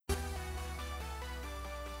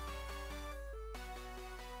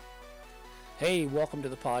Hey, welcome to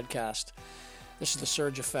the podcast. This is The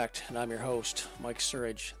Surge Effect, and I'm your host, Mike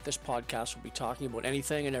Surge. This podcast will be talking about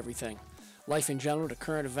anything and everything, life in general to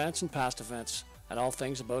current events and past events, and all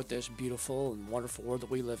things about this beautiful and wonderful world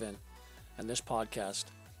that we live in. And this podcast,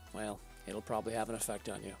 well, it'll probably have an effect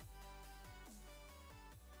on you.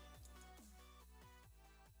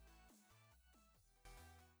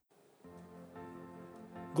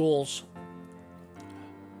 Goals.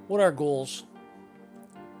 What are goals?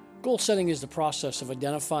 Goal setting is the process of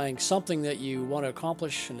identifying something that you want to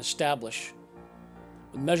accomplish and establish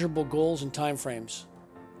with measurable goals and timeframes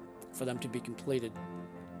for them to be completed.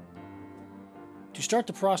 To start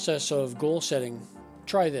the process of goal setting,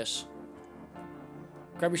 try this.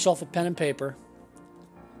 Grab yourself a pen and paper,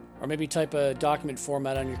 or maybe type a document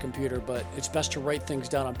format on your computer, but it's best to write things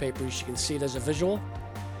down on paper so you can see it as a visual.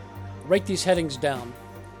 Write these headings down.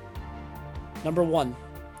 Number 1,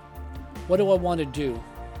 what do I want to do?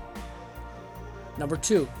 Number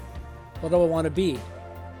 2, what do I want to be?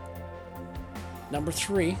 Number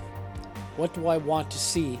 3, what do I want to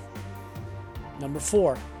see? Number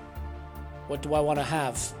 4, what do I want to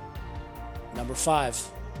have? Number 5,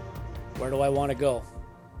 where do I want to go?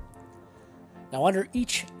 Now, under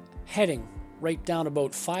each heading, write down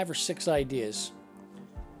about 5 or 6 ideas.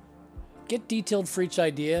 Get detailed for each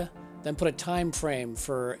idea, then put a time frame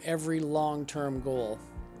for every long-term goal.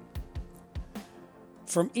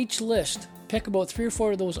 From each list, pick about 3 or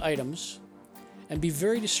 4 of those items and be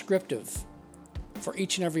very descriptive for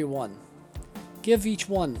each and every one. Give each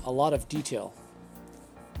one a lot of detail.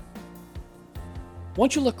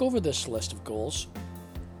 Once you look over this list of goals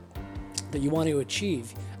that you want to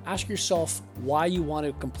achieve, ask yourself why you want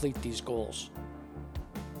to complete these goals.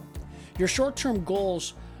 Your short-term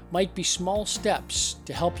goals might be small steps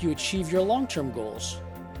to help you achieve your long-term goals.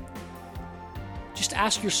 Just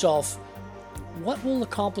ask yourself, what will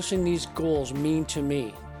accomplishing these goals mean to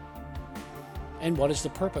me? And what is the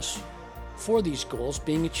purpose for these goals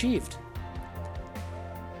being achieved?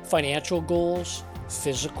 Financial goals,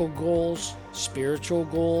 physical goals, spiritual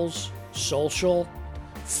goals, social,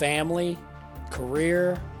 family,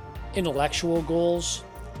 career, intellectual goals.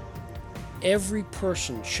 Every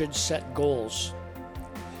person should set goals.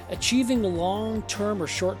 Achieving long-term or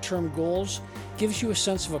short-term goals gives you a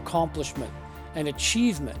sense of accomplishment and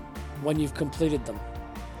achievement when you've completed them.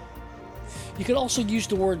 You could also use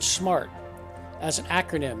the word SMART as an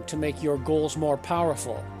acronym to make your goals more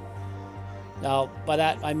powerful. Now, by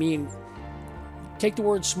that I mean take the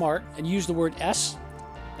word SMART and use the word S,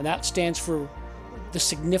 and that stands for the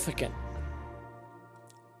significant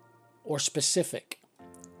or specific.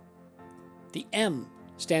 The M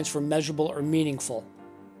stands for measurable or meaningful.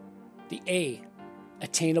 The A,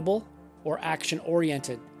 attainable or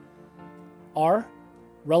action-oriented. R,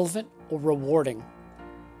 relevant or rewarding.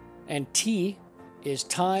 And T is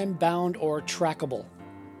time-bound or trackable.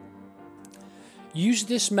 Use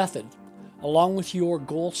this method along with your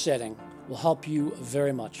goal setting will help you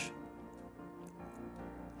very much.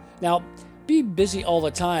 Now, be busy all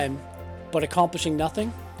the time, but accomplishing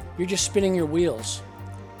nothing, you're just spinning your wheels.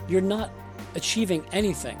 You're not achieving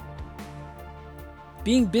anything.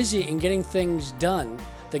 Being busy and getting things done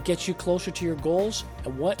that gets you closer to your goals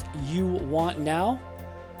and what you want now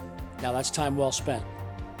that's time well spent.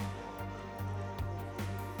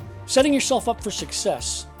 Setting yourself up for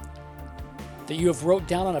success that you have wrote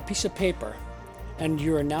down on a piece of paper and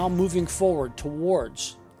you are now moving forward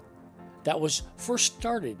towards that was first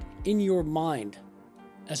started in your mind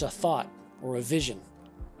as a thought or a vision.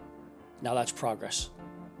 Now that's progress.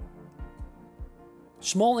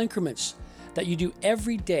 Small increments that you do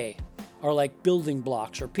every day are like building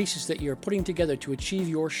blocks or pieces that you're putting together to achieve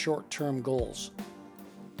your short-term goals.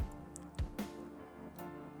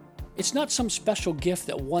 It's not some special gift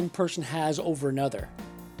that one person has over another.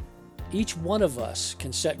 Each one of us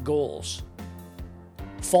can set goals.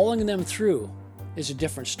 Following them through is a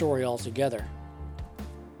different story altogether.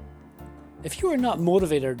 If you are not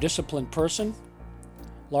motivated or disciplined person,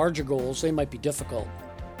 larger goals, they might be difficult.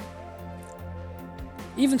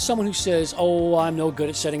 Even someone who says, "Oh, I'm no good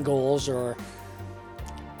at setting goals," or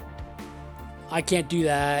 "I can't do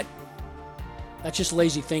that," that's just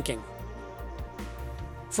lazy thinking.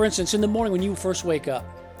 For instance, in the morning when you first wake up,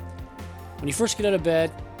 when you first get out of bed,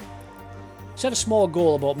 set a small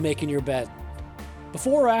goal about making your bed.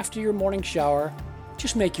 Before or after your morning shower,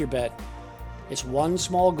 just make your bed. It's one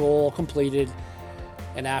small goal completed,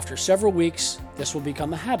 and after several weeks, this will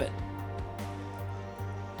become a habit.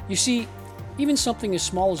 You see, even something as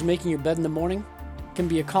small as making your bed in the morning can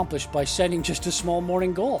be accomplished by setting just a small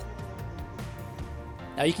morning goal.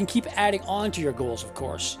 Now, you can keep adding on to your goals, of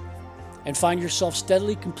course. and find yourself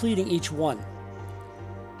steadily completing each one.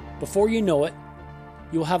 Before you know it,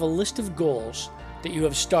 you'll have a list of goals that you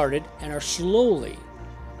have started and are slowly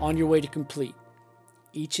on your way to complete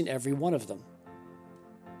each and every one of them.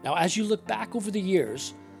 Now, as you look back over the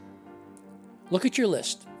years, look at your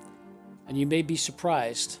list, and you may be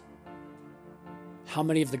surprised how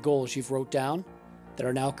many of the goals you've wrote down that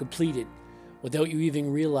are now completed without you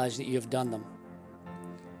even realizing that you have done them.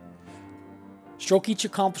 Stroke each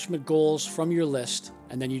accomplishment goals from your list,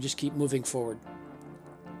 and then you just keep moving forward.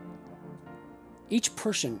 Each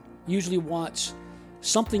person usually wants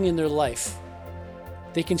something in their life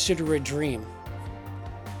they consider a dream.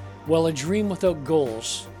 Well, a dream without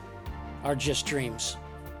goals are just dreams.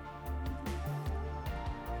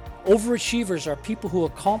 Overachievers are people who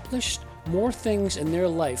accomplished more things in their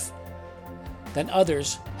life than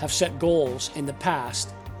others have set goals in the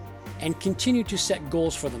past and continue to set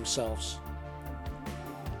goals for themselves.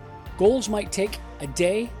 Goals might take a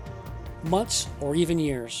day, months, or even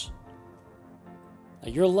years. Now,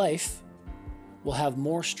 your life will have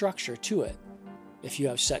more structure to it if you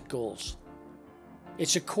have set goals.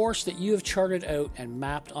 It's a course that you have charted out and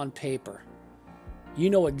mapped on paper. You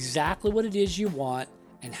know exactly what it is you want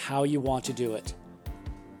and how you want to do it.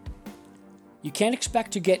 You can't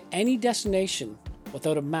expect to get any destination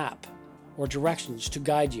without a map or directions to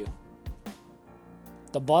guide you.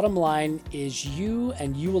 The bottom line is you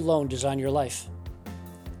and you alone design your life.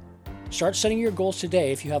 Start setting your goals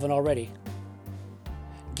today if you haven't already.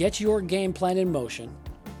 Get your game plan in motion.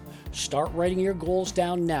 Start writing your goals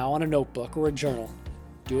down now on a notebook or a journal.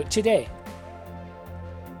 Do it today.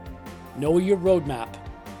 Know your roadmap.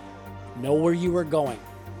 Know where you are going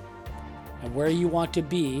and where you want to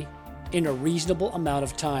be in a reasonable amount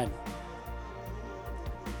of time.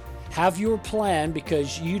 Have your plan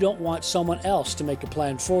because you don't want someone else to make a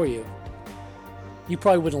plan for you. You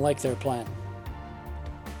probably wouldn't like their plan.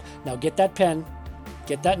 Now get that pen,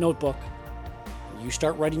 get that notebook, and you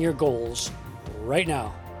start writing your goals right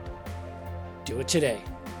now. Do it today.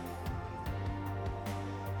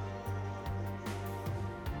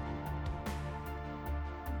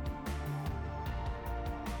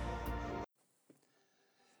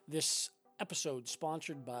 This episode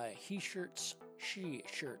sponsored by He Shirts, She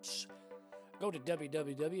Shirts. Go to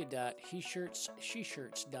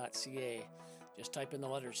www.heshirtssheshirts.ca. Just type in the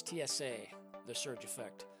letters TSA, The Surge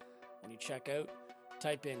Effect. When you check out,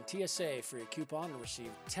 type in TSA for your coupon and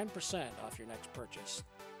receive 10% off your next purchase.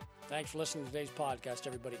 Thanks for listening to today's podcast,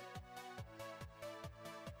 everybody.